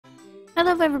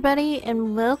Hello everybody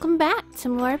and welcome back to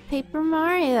more Paper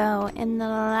Mario. In the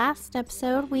last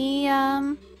episode we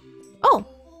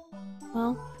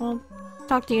we'll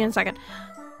talk to you in a second.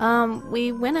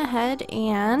 We went ahead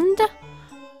and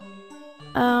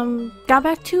got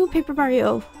back to Paper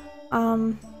Mario.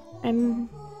 And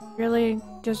really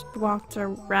just walked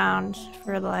around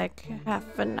for like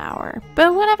half an hour.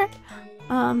 But whatever.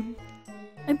 In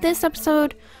this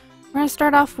episode we're gonna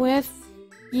start off with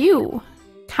you.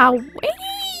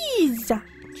 Quiz!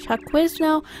 Chuck Quiz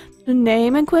now. The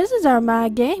name and quizzes are my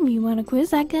game. You want a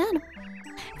quiz? I got 'em.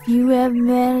 If you have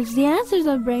managed the answers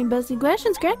of brain-busting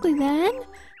questions correctly, then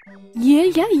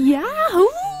yahoo!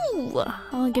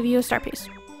 I'll give you a star piece.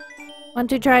 Want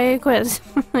to try a quiz?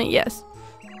 Yes.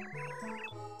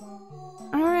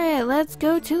 Alright, let's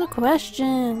go to the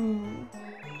question.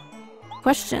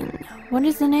 Question. What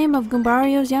is the name of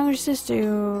Goombario's younger sister?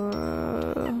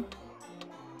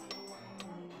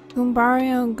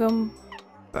 Goombario and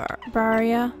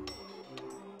Goombaria.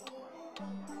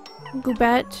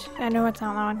 Goobette. I know it's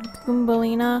not that one.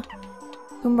 Goombalina.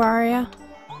 Goombaria.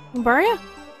 Goombaria?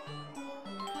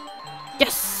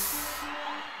 Yes!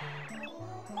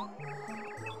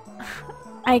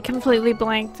 I completely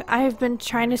blanked. I've been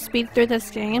trying to speed through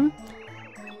this game.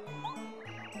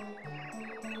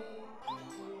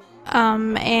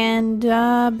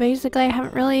 Basically I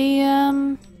haven't really,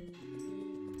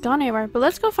 gone anywhere, but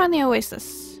let's go find the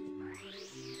oasis.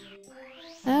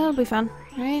 That'll be fun,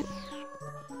 right?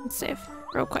 Let's save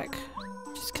real quick,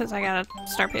 just because I got a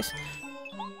star piece.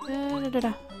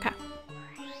 Okay.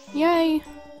 Yay!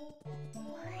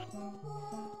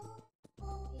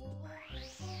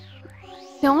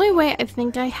 The only way I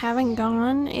think I haven't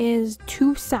gone is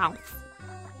to south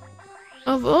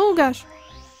of, oh gosh.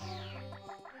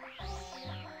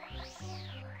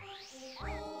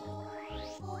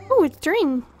 Oh, it's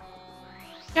Dream.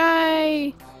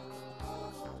 Yay!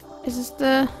 Is this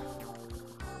the...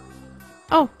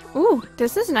 Oh, ooh,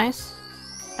 this is nice.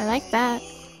 I like that.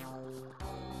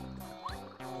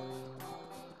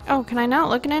 Oh, can I not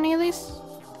look at any of these?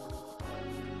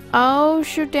 Oh,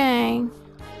 shoot dang.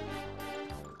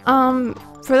 For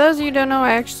those of you who don't know,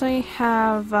 I actually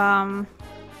have,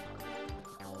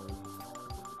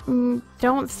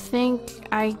 don't think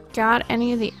I got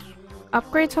any of the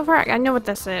upgrades so far. I know what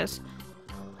this is.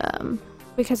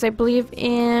 Because I believe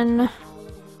in...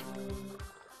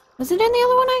 Was it in the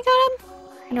other one I got him?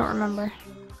 I don't remember.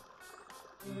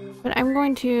 But I'm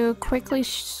going to quickly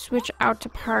switch out to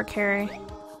Power Carry.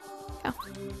 Oh.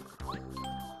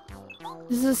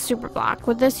 This is a super block.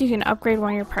 With this you can upgrade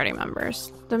one of your party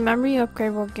members. The member you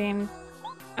upgrade will gain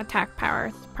attack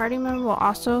power. The party member will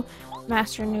also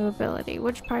master a new ability.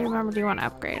 Which party member do you want to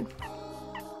upgrade?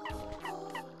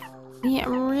 Yeah,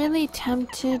 I'm really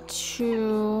tempted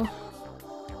to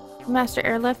master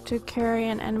airlift to carry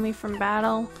an enemy from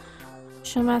battle.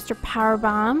 She'll master power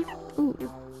bomb.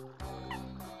 Ooh.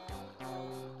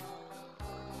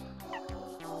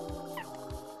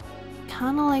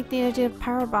 Kinda like the idea of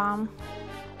power bomb.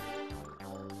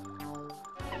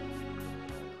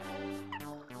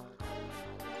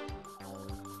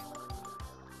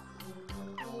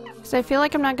 So I feel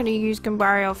like I'm not going to use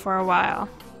Goombario for a while.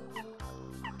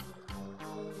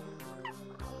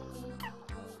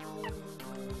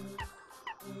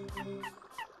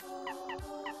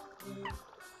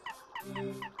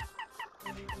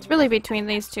 It's really between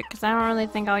these two because I don't really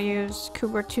think I'll use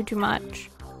Cooper too much.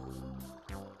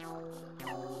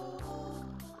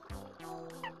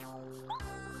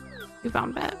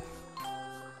 Bombette.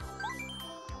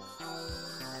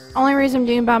 Only reason I'm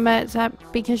doing Bombette is that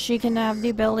because she can have the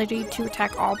ability to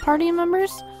attack all party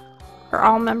members or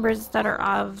all members that are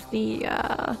of the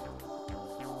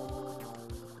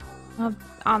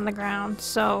on the ground.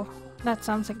 So that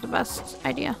sounds like the best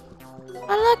idea.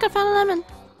 Oh look, I found a lemon.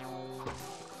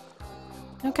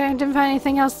 Okay, I didn't find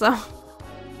anything else though. Is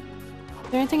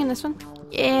there anything in this one?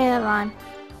 Yeah, lime.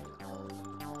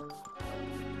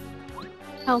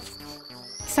 Health.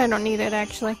 Because I don't need it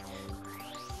actually.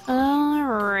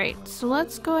 Alright, so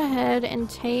let's go ahead and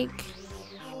take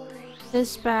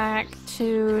this back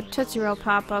to Tootsie Roll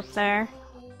Pop up there.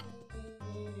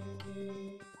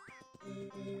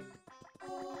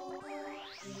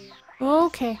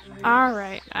 Okay,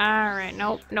 alright,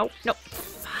 nope.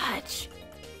 Fudge.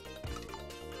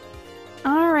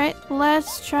 Alright,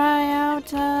 let's try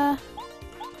out, I'll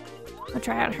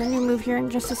try out her new move here in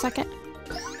just a second.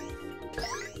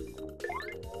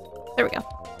 There we go.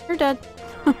 You're dead.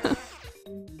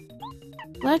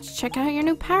 Let's check out your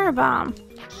new power bomb.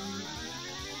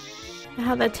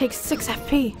 Wow, that takes 6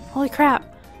 FP. Holy crap.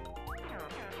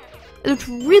 It's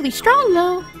really strong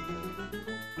though.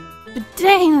 But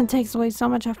dang, that takes away so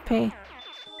much FP.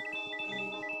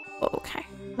 Okay.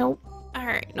 Nope.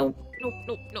 Alright. Nope. Nope.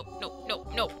 Nope. Nope. Nope.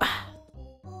 Nope. Nope.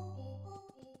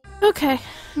 Okay.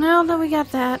 Now that we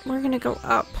got that, we're gonna go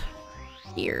up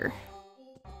here.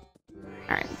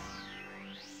 Alright.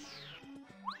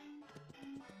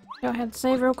 Go ahead,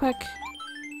 save real quick.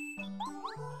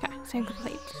 Okay, save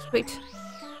complete. Sweet.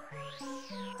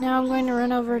 Now I'm going to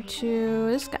run over to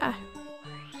this guy.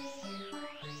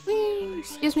 Whee!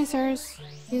 Excuse me, sirs.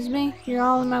 Excuse me, you're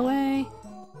all in my way.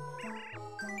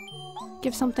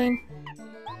 Give something.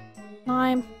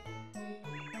 Lime.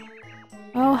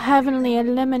 Oh, heavenly, a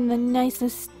lemon, the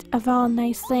nicest of all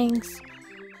nice things.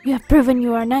 You have proven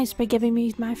you are nice by giving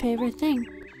me my favorite thing.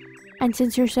 And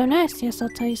since you're so nice, yes, I'll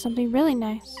tell you something really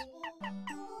nice.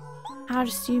 How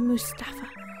to see Mustafa.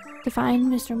 To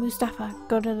find Mr. Mustafa,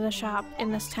 go to the shop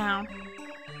in this town.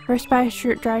 First buy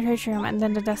dried shroom and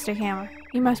then the dusty hammer.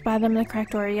 You must buy them in the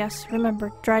correct order, yes.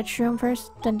 Remember, dried shroom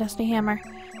first, then dusty hammer.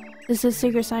 This is a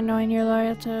secret sign knowing you're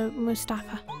loyal to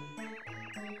Mustafa.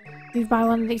 If you buy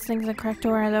one of these things in the correct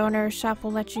order, the owner of the shop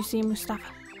will let you see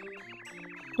Mustafa.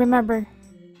 Remember,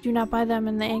 do not buy them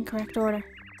in the incorrect order.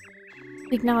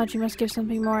 Acknowledge you must give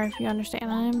something more if you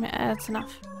understand. That's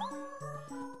enough.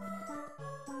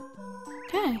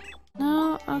 Okay.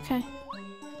 No, okay.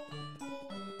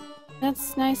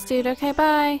 That's nice, dude. Okay,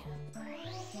 bye.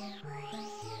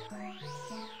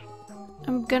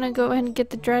 I'm gonna go ahead and get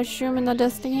the dry shroom and the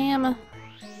dusty hammer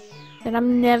that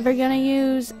I'm never gonna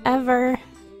use ever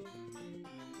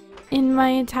in my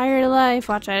entire life.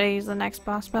 Watch, I use the next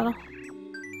boss battle.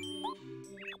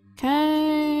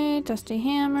 Okay, dusty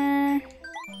hammer.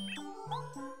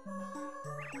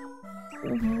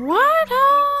 What?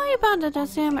 Oh, you bought the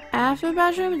dusty hammer after the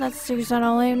bathroom? That's the secret sign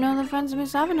only know the friends of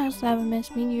Mustafa knows. That would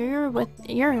miss me. You're with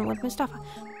Mustafa.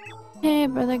 Hey,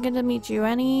 brother, good to meet you.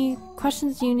 Any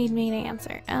questions you need me to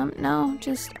answer? No,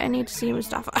 just I need to see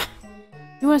Mustafa.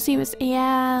 You want to see Mustafa?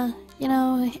 Yeah, you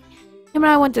know, him and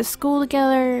I went to school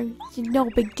together. No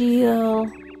big deal.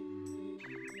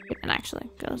 We didn't actually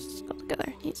go to school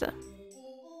together. He's a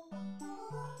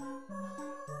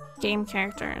game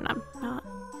character, and I'm not.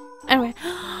 Anyway,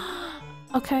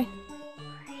 okay.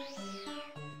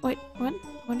 Wait, what?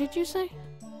 What did you say?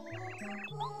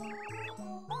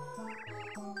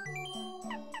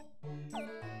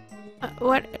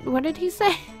 What did he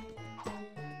say?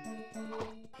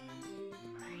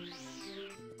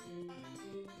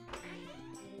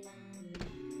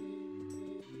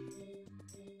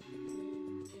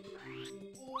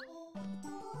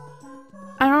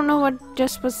 I don't know what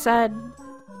just was said.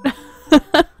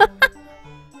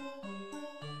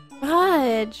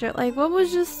 Fudge! Like, what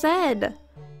was just said?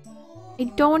 I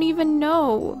don't even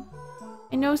know.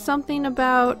 I know something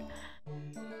about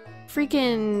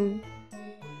freaking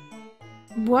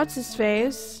what's his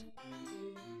face?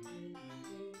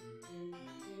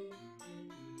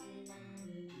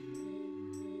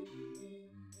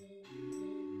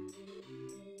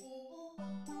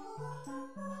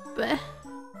 But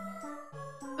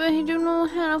I don't know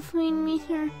how to find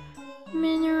Mr.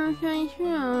 Room.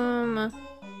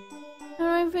 How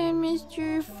do I find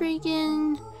Mr.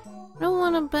 freaking? I don't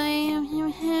want to buy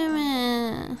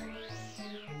him.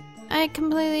 I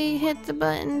completely hit the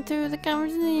button through the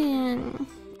conversation.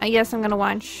 I guess I'm gonna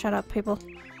whine. Shut up, people.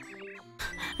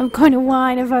 I'm going to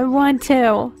whine if I want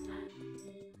to.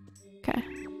 Okay.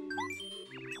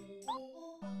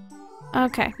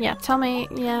 Okay, yeah, tell me.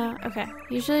 Yeah, okay.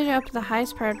 Usually you're up to the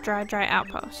highest part of dry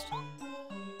outpost.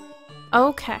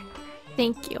 Okay.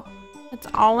 Thank you. That's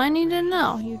all I need to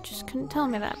know. You just couldn't tell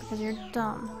me that because you're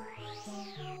dumb.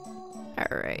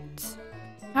 Alright.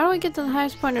 How do we get to the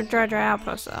highest point of dry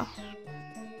outpost, though?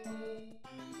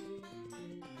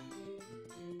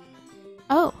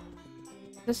 Oh.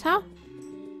 This how?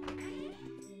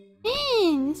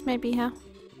 This might be how.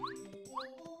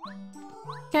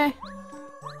 Okay.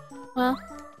 Well.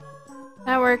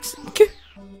 That works.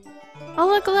 Oh,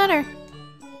 look, a letter!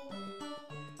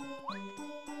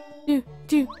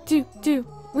 Do.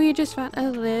 We just found a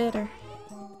letter.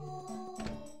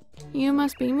 You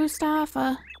must be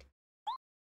Mustafa.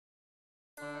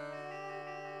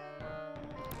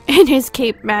 And his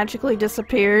cape magically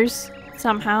disappears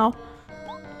somehow.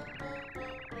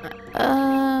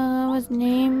 Was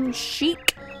named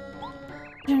Sheik.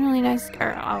 Generally nice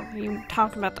girl. Oh, you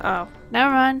talking about the. Oh,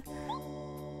 never mind.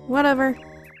 Whatever.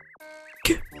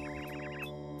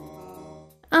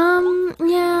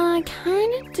 Yeah, I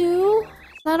kind of do.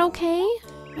 Is that okay?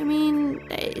 I mean,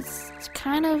 it's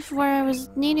kind of where I was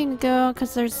needing to go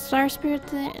because there's Star Spirit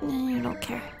there. I don't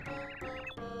care.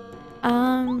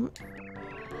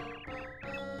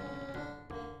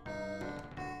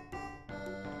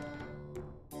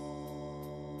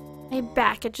 My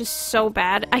back itches so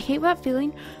bad. I hate that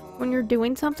feeling when you're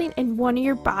doing something and one of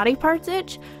your body parts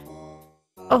itch.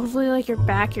 Hopefully like your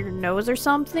back, your nose or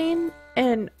something.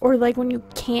 Or like when you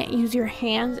can't use your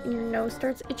hands and your nose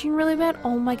starts itching really bad.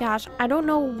 Oh my gosh, I don't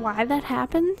know why that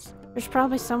happens. There's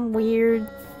probably some weird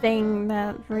thing,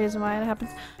 reason why it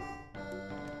happens.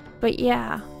 But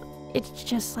yeah, it's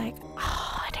just like,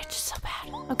 oh, it itches so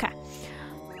bad. Okay.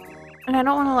 And I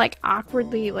don't want to like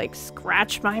awkwardly like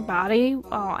scratch my body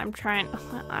while I'm trying,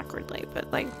 not awkwardly,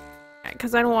 but like,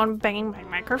 because I don't want to bang my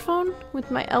microphone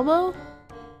with my elbow.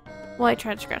 Well, I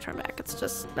try to scratch my back. It's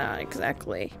just not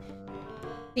exactly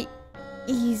the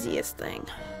easiest thing.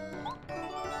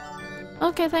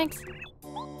 Okay, thanks.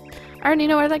 I already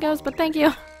know where that goes, but thank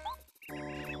you.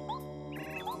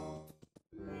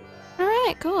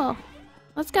 Alright, cool.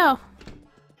 Let's go.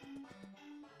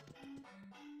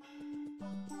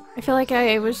 I feel like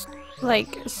I was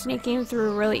like sneaking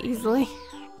through really easily.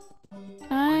 Can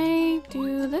I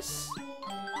do this?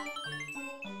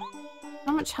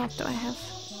 How much health do I have?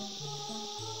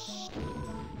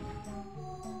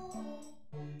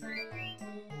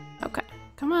 Okay,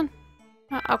 come on.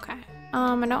 Okay.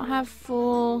 I don't have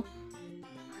full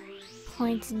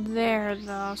points there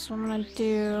though, so what I'm gonna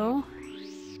do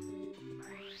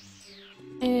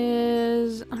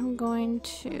is I'm going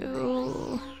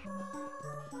to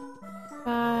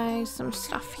buy some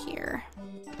stuff here.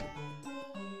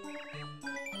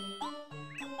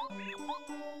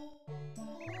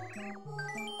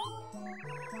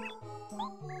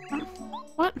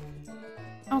 What?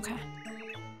 Okay.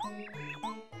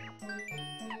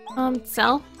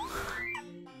 Sell.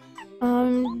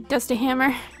 Dusty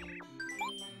hammer.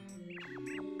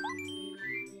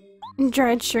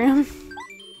 Dried shroom.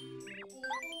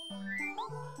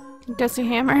 Dusty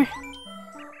hammer.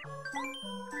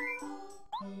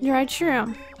 Dried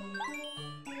shroom.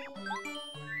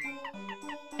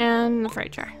 And the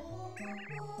freight jar.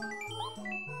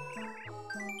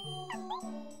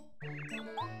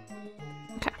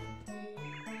 Okay.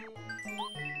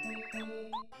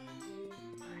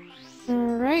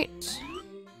 Alright.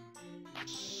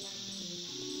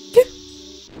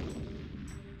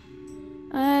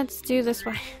 Let's do this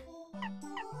way.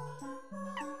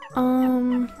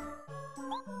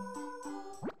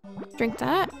 Drink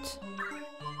that.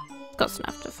 Close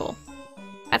enough to full.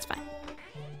 That's fine.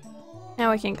 Now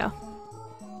we can go.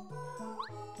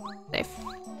 Safe.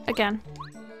 Again.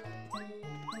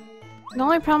 The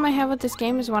only problem I have with this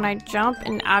game is when I jump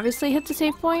and obviously hit the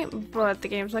save point, but the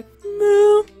game's like,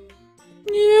 no.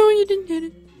 No, you didn't hit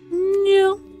it.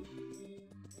 No.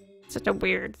 Such a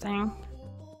weird thing.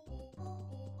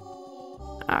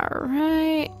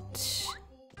 Alright.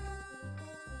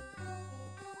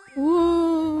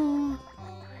 Woo.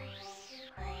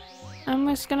 I'm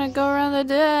just gonna go around the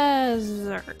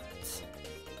desert.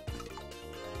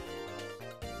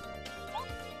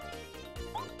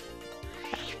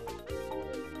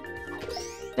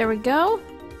 There we go.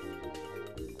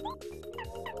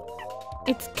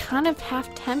 It's kind of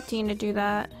half tempting to do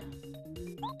that.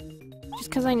 Just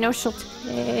because I know she'll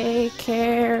take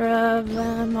care of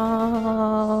them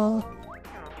all.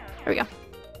 There we go.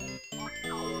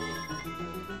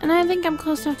 And I think I'm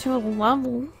close enough to a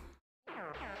level.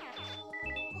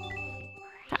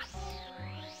 Okay.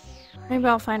 Maybe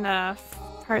I'll find a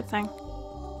heart thing.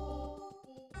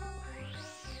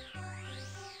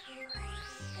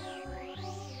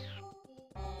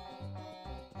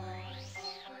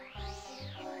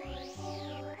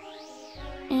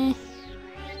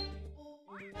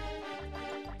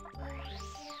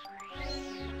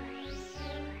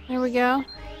 Here we go.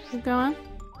 Keep going.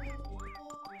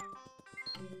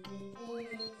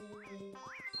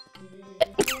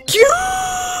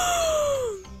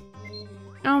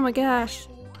 Oh my gosh.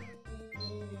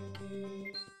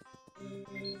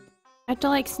 I have to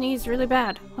like sneeze really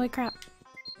bad. Holy crap.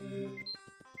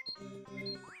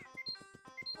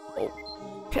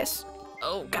 Oh, piss.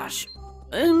 Oh gosh.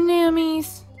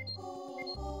 Nammies.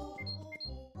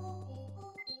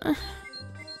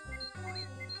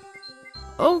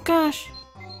 Oh gosh.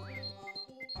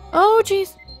 Oh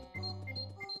jeez.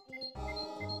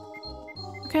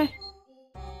 Okay.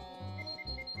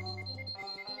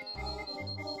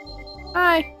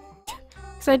 Hi.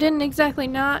 Because I didn't exactly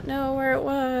not know where it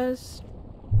was.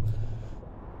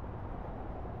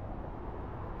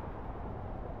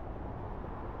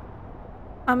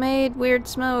 I made weird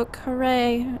smoke.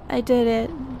 Hooray. I did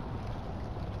it.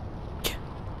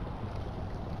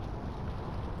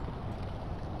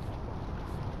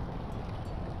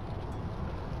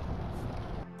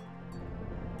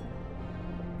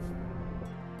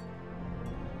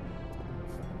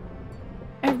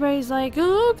 everybody's like,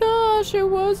 oh gosh, it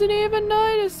wasn't even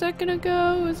night a second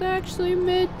ago. It was actually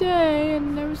midday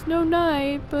and there was no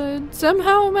night, but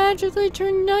somehow magically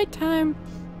turned nighttime.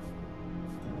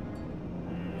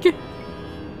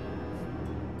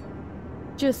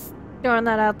 Just throwing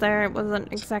that out there, it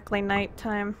wasn't exactly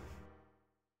nighttime.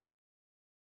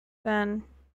 Then.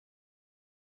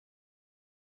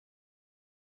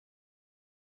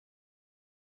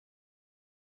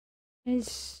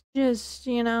 It's just,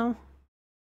 you know.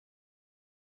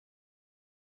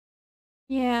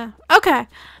 Yeah. Okay.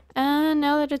 And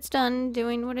now that it's done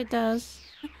doing what it does,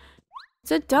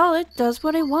 it's a doll, it does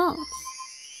what it wants.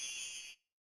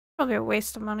 Probably a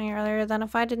waste of money earlier than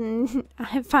if I didn't,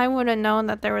 if I would have known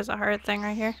that there was a heart thing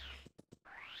right here.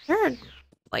 Is there a,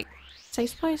 like,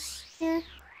 safe place here?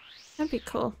 That'd be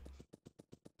cool.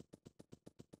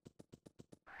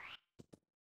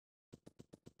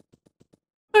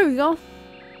 There we go.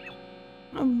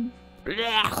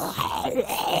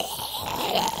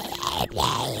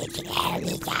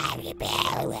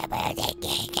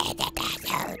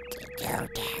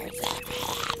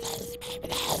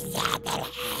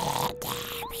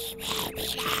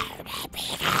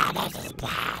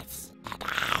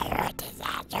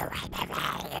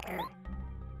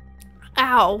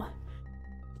 Ow.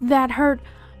 That hurt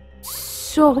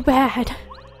so bad.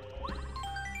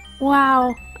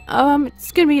 Wow.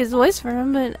 It's gonna be his voice for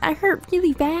him, but I hurt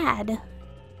really bad.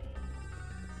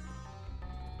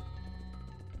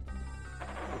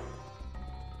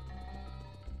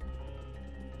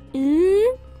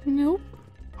 Nope.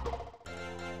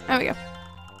 There we go.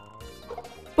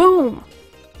 Boom.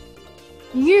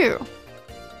 You.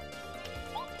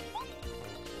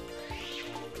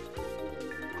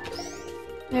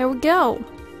 There we go.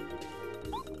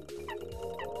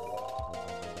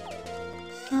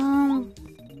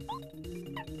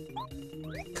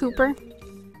 Cooper.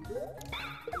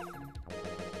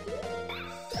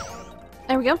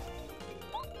 There we go.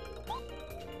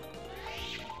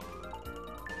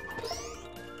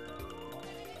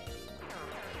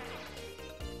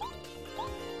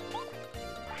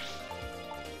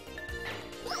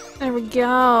 There we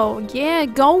go. Yeah,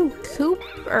 go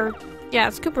Cooper. Yeah,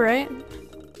 it's Cooper, right?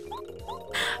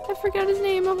 I forgot his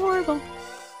name. I'm horrible.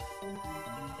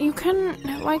 You couldn't.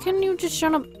 Why couldn't you just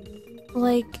shut up?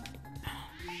 Like.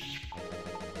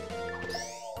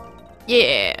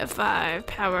 Yeah, 5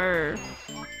 power.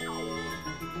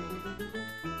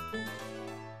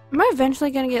 Am I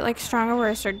eventually gonna get like stronger where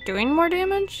I start doing more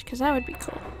damage? Because that would be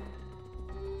cool.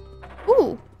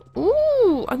 Ooh.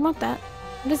 Ooh, I want that.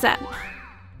 What is that?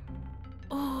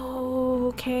 Oh,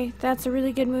 okay. That's a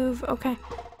really good move. Okay.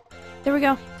 There we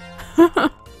go.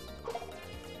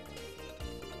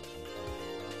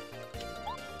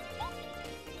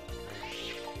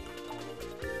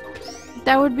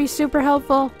 That would be super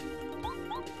helpful.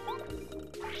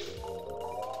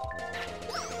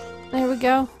 There we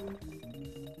go.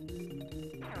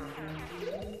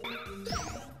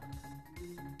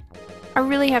 I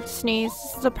really have to sneeze.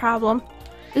 This is a problem.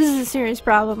 This is a serious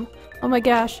problem. Oh my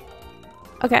gosh.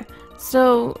 Okay,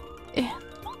 so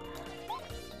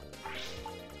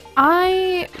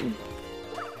I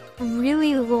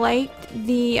really liked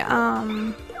the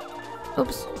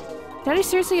oops. Did I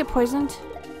seriously get poisoned?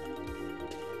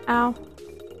 Ow.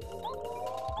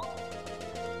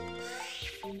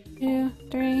 2,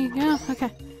 3, go.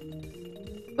 Okay.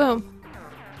 Boom.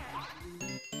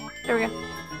 There we go.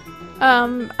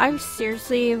 I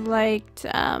seriously liked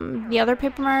the other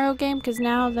Paper Mario game because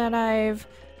now that I've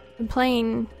been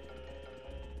playing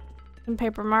some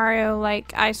Paper Mario,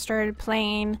 like I started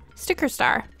playing Sticker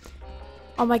Star.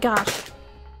 Oh my gosh.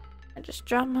 I just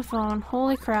dropped my phone.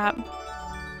 Holy crap.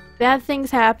 Bad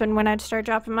things happen when I start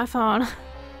dropping my phone.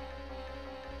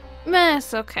 Meh,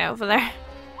 it's okay over there.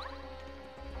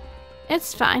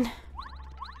 It's fine.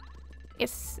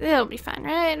 It'll be fine,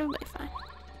 right? It'll be fine.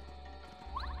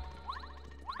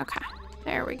 Okay,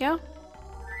 there we go.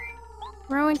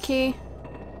 Ruin key.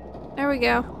 There we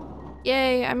go.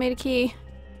 Yay, I made a key.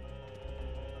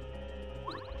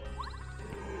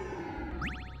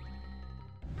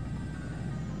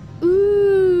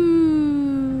 Ooh.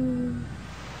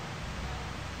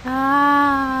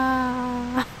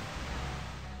 Ah.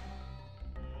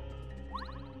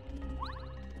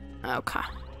 Okay.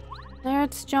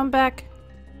 Let's jump back.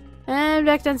 And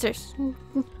back downstairs. I'm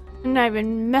not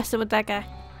even messing with that guy.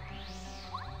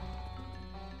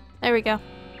 There we go.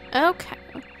 Okay.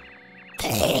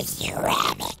 Please, you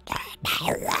rabbit, my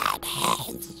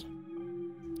running.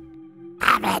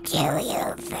 I'ma do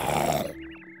you food.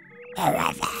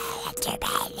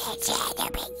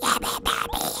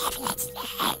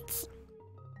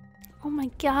 Oh my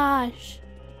gosh.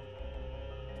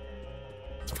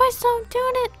 If I stop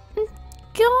doing it and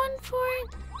going for it.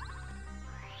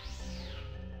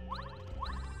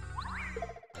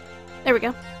 There we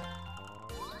go.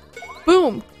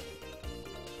 Boom!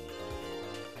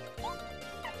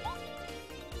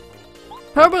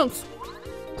 Power bounce!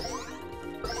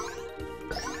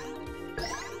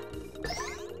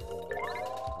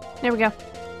 There we go.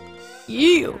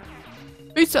 You!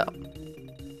 Peace out!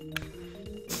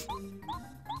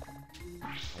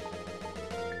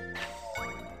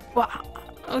 Wow.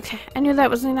 Okay, I knew that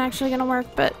wasn't actually gonna work,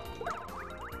 but...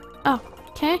 Oh,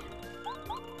 okay.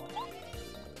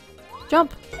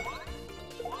 Jump!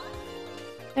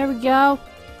 There we go.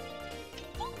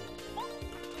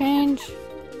 Change.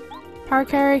 Power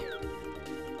carry.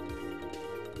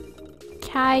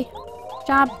 Okay.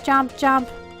 Jump, jump, jump.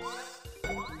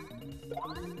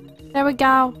 There we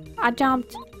go. I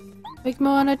jumped. Make me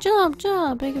wanna jump,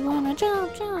 jump. Make me wanna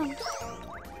jump, jump.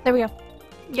 There we go.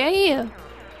 Yeah!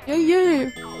 Yeah, yeah!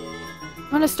 I'm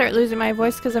gonna start losing my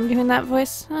voice because I'm doing that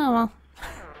voice. Oh well.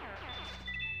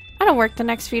 I don't work the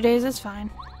next few days, it's fine.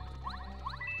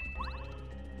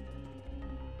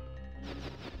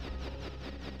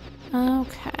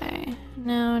 Okay.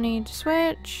 Now I need to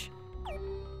switch.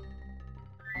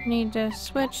 Need to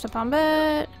switch the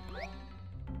Bombette.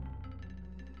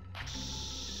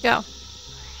 Go.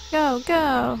 Go,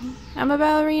 go. I'm a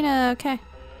ballerina. Okay.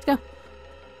 Let's go.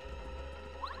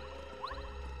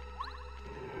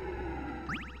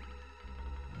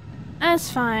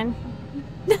 That's fine.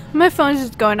 My phone's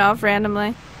just going off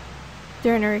randomly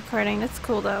during a recording. That's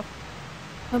cool though.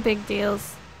 No big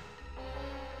deals.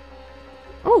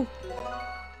 Oh!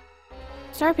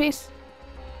 Star piece.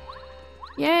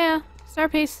 Yeah! Star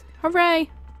piece. Hooray!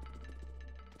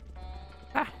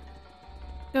 Ah.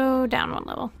 Go down one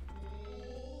level.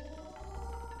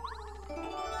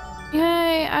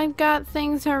 Yay! I've got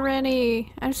things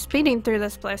already. I'm speeding through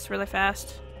this place really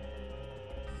fast.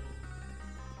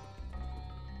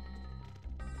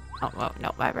 Oh,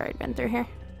 no, I've already been through here.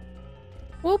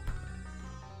 Whoop.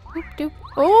 Whoop, doop.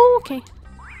 Oh, okay.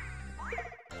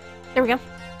 There we go.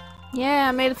 Yeah,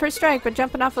 I made the first strike by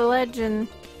jumping off a ledge and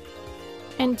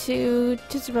into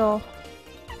Tootsie Roll.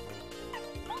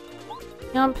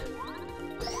 Jump.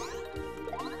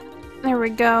 There we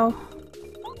go.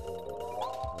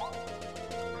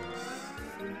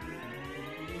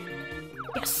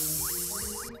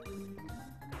 Yes!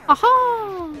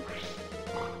 Aha!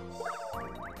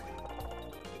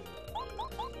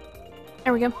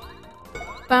 There we go.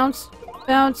 Bounce.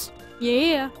 Bounce.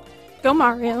 Yeah! Go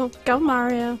Mario. Go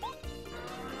Mario.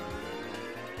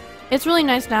 It's really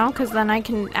nice now because then I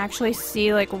can actually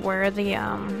see like where the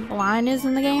line is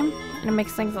in the game and it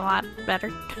makes things a lot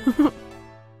better.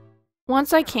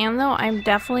 Once I can though, I'm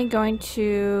definitely going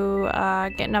to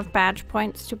get enough badge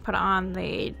points to put on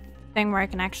the thing where I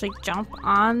can actually jump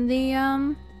on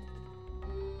the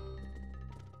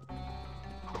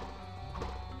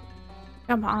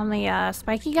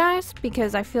spiky guys,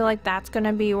 because I feel like that's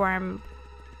gonna be where I'm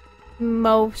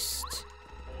most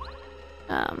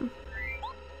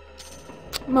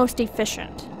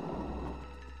efficient,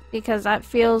 because that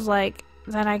feels like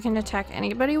that I can attack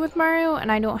anybody with Mario and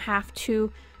I don't have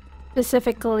to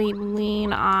specifically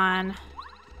lean on...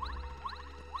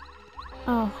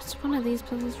 Oh, it's one of these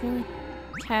puzzles really?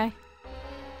 Okay.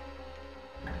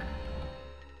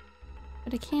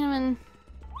 But I can't even...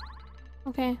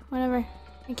 Okay, whatever.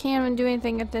 I can't even do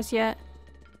anything with this yet.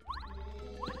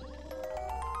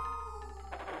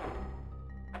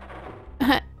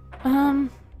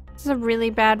 This is a really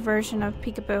bad version of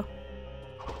Peekaboo.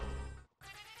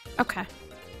 Okay.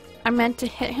 I meant to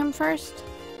hit him first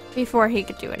before he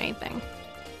could do anything.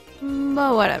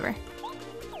 But whatever.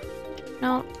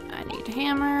 No, I need a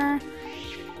hammer.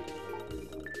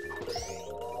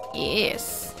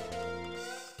 Yes.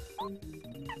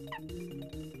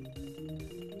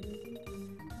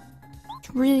 It's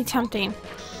really tempting.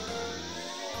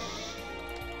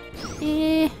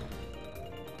 Eh.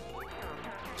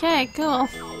 Okay, cool.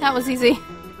 That was easy.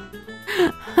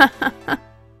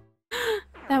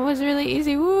 That was really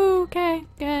easy. Woo, okay,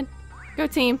 good. Go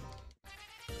team.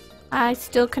 I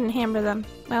still couldn't hammer them.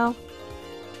 Well.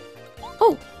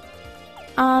 Oh!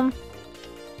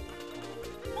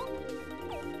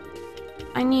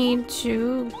 I need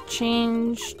to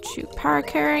change to power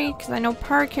carry, because I know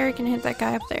power carry can hit that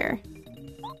guy up there.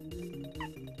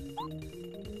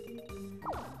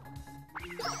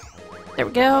 There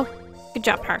we go. Good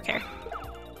job, power carry.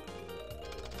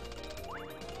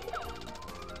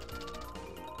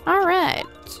 Alright.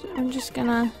 I'm just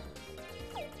gonna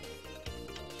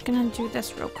do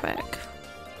this real quick.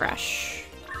 Brush.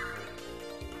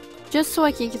 Just so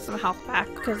I can get some health back,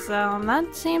 because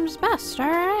that seems best.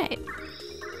 Alright.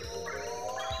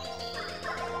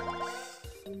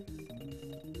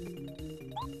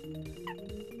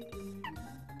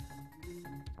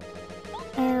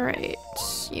 Alright,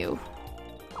 you.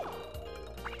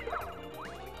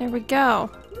 There we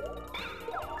go.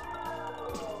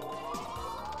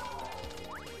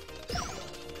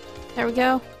 There we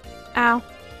go. Ow.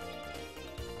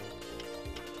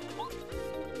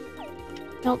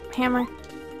 Nope, hammer.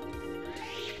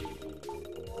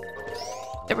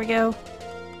 There we go.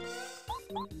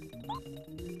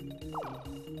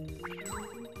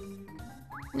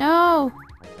 No!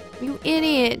 You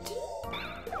idiot!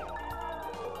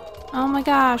 Oh my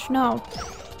gosh, no.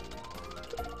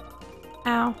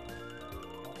 Ow.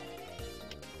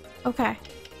 Okay.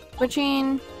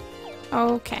 Switching.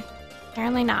 Okay.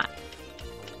 Apparently not.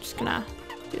 Just gonna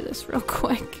do this real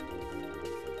quick.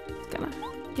 Just gonna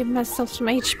give myself some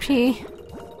HP.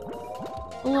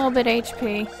 A little bit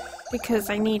HP. Because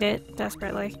I need it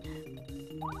desperately.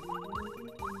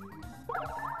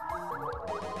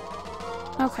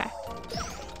 Okay.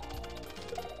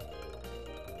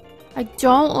 I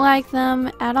don't like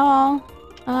them at all.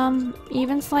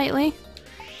 Even slightly.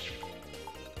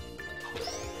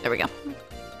 There we go.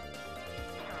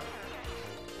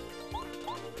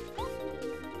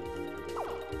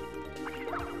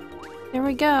 There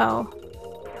we go.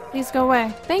 Please go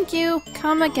away. Thank you.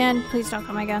 Come again. Please don't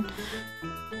come again.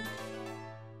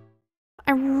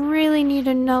 I really need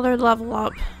another level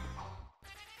up.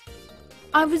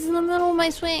 I was in the middle of my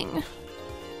swing.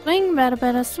 Swing better,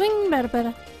 better. Swing better,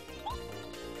 better.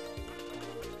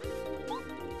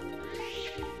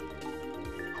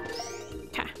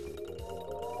 Okay.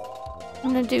 What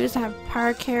I'm gonna do is have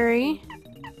power carry.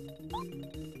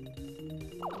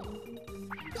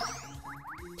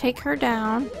 Take her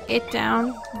down. It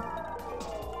down.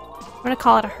 I'm gonna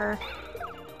call it a her.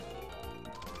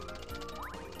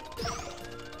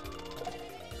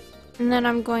 And then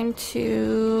I'm going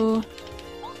to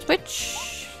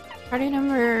switch party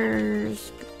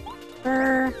numbers.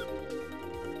 Cooper.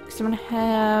 So I'm gonna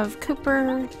have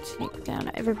Cooper take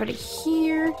down everybody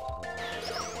here.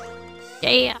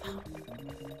 Yeah.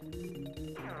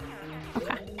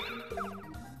 Okay.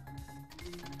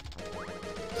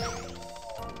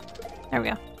 There we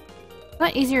go. A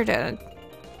lot easier to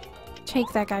take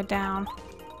that guy down.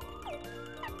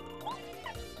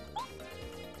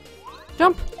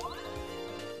 Jump!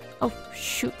 Oh,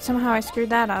 shoot. Somehow I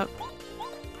screwed that up.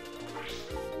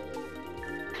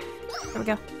 There we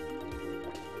go.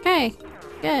 Okay.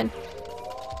 Good.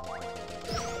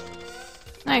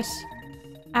 Nice.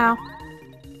 Ow.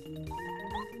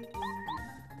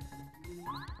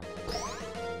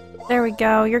 There we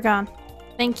go. You're gone.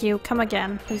 Thank you. Come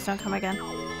again. Please don't come again.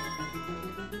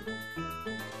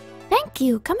 Thank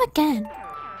you. Come again.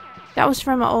 That was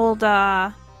from an old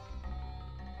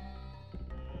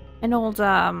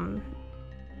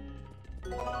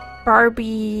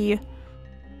Barbie,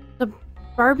 the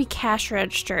Barbie cash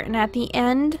register, and at the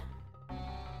end,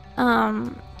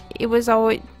 it was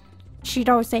always, she'd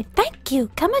always say, "Thank you,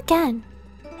 come again,"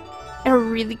 and a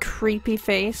really creepy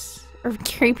face,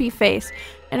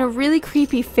 and a really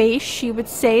creepy face. She would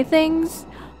say things.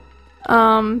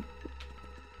 Yeah,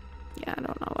 I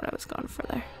don't know what I was going for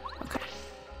there. Okay.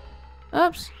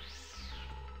 Oops.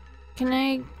 Can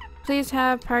I please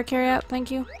have power carry out?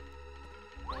 Thank you.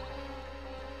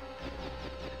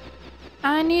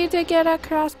 I need to get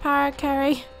across power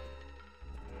carry.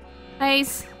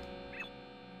 Nice.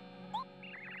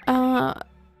 Oh.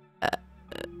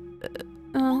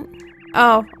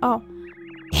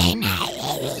 In a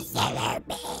yellow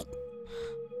bed,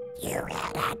 you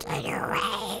will not run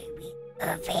away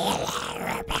of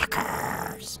yellow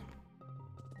pickles.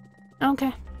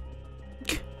 Okay.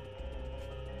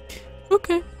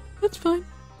 Okay, that's fine.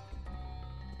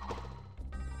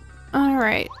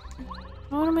 Alright.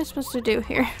 What am I supposed to do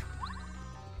here?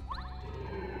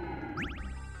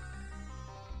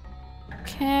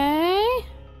 Okay.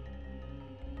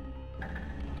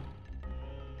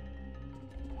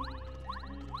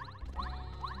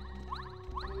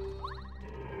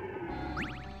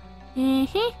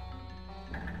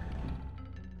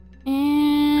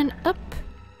 And up.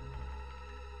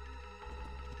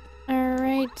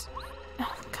 Alright.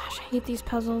 Oh gosh, I hate these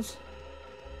puzzles.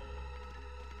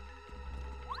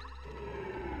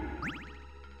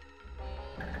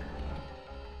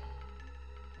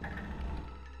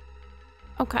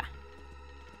 Okay.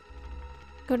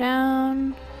 Go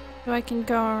down. So I can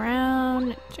go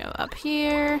around. Go up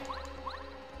here.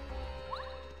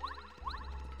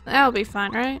 That'll be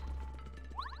fine, right?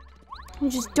 You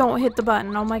just don't hit the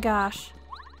button. Oh my gosh.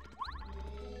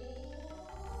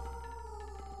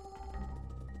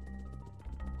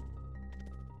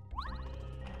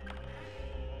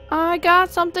 I got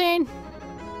something.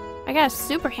 I got a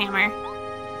super hammer.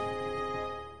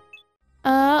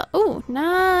 Ooh,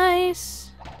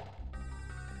 nice.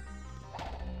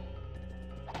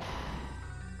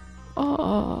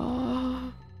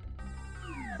 Oh.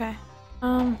 Okay.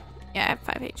 Yeah, I have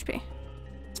 5 HP.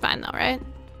 It's fine though, right?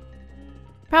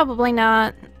 Probably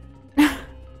not.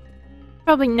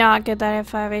 Probably not good that I have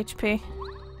 5 HP.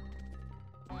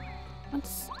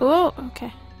 What's... Oh,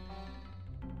 okay.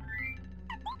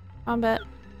 Combat.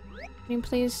 Can you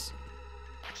please...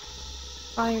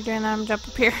 While you're doing that, I'm jump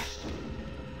up here.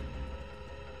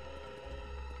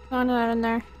 Throwing that in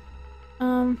there.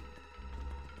 I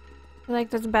feel like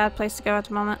that's a bad place to go at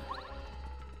the moment.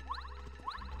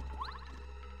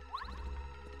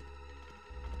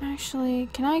 Actually,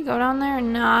 can I go down there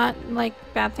and not, like,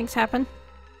 bad things happen?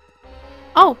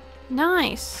 Oh,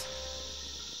 nice!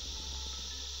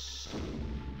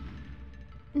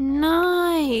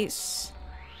 Nice!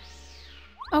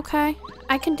 Okay,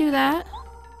 I can do that.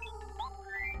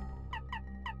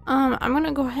 I'm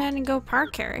gonna go ahead and go power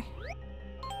carry.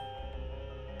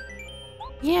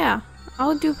 Yeah,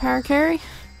 I'll do power carry.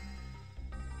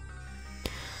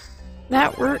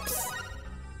 That works.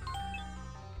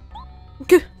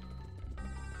 Good.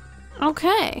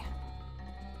 Okay.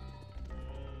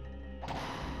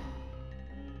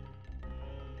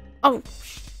 Oh.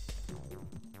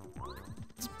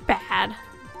 It's bad.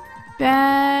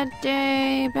 Bad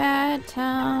day, bad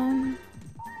town.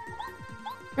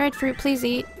 Red fruit, please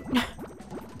eat.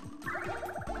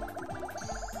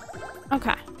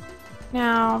 Okay.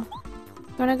 Now,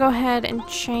 I'm gonna go ahead and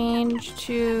change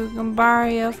to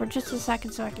Gombario for just a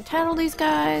second so I can tattle these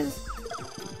guys.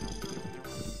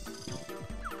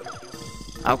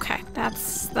 Okay,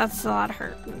 that's a lot of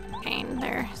hurt and pain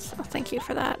there, so thank you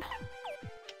for that.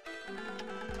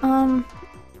 I'm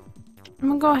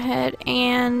gonna go ahead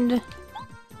and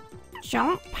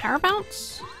jump, power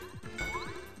bounce.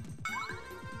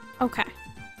 Okay.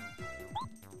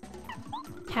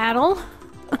 Tattle.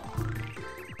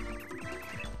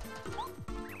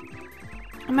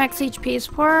 Max HP is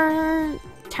 4.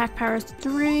 Attack power is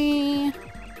 3.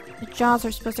 The jaws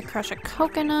are supposed to crush a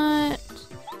coconut.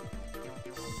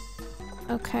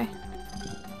 Okay.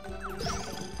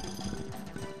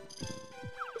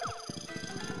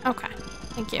 Okay.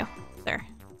 Thank you, sir.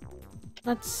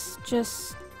 Let's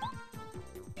just...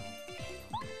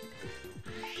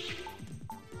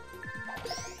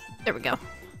 There we go.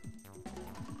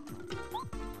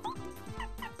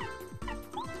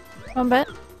 One bit.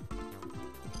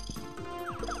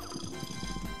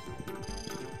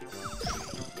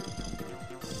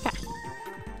 Okay.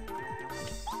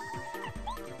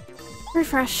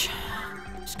 Refresh.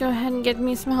 Just go ahead and get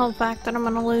me some health back that I'm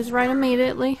gonna lose right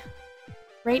immediately.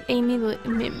 Right immediately.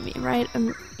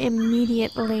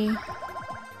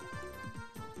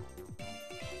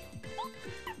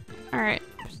 Alright,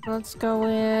 so let's go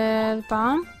with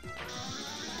bomb.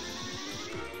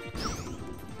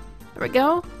 There we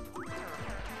go.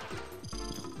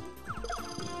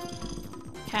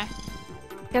 Okay.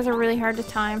 You guys are really hard to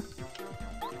time.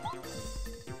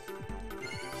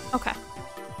 Okay.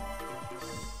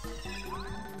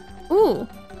 Ooh.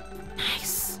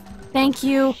 Nice. Thank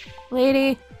you,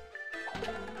 lady.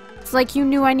 It's like you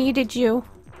knew I needed you.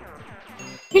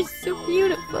 You're so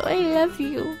beautiful. I love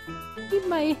you. Be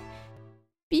my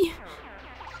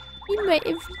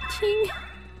everything.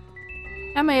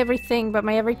 Not my everything, but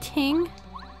my everything.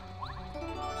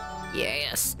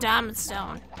 Yes, Diamond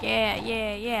Stone.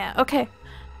 Yeah. Okay.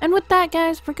 And with that,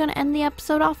 guys, we're gonna end the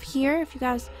episode off here. If you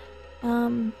guys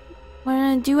want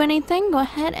to do anything, go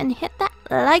ahead and hit that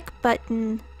like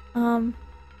button.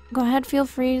 Go ahead, feel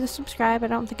free to subscribe. I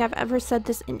don't think I've ever said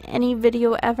this in any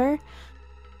video ever.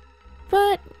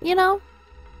 But, you know,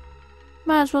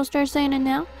 might as well start saying it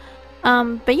now.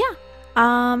 But yeah,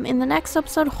 in the next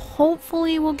episode,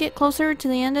 hopefully we'll get closer to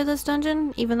the end of this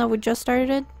dungeon, even though we just started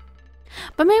it.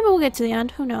 But maybe we'll get to the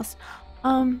end, who knows.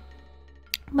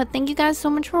 But thank you guys so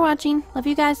much for watching. Love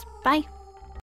you guys. Bye.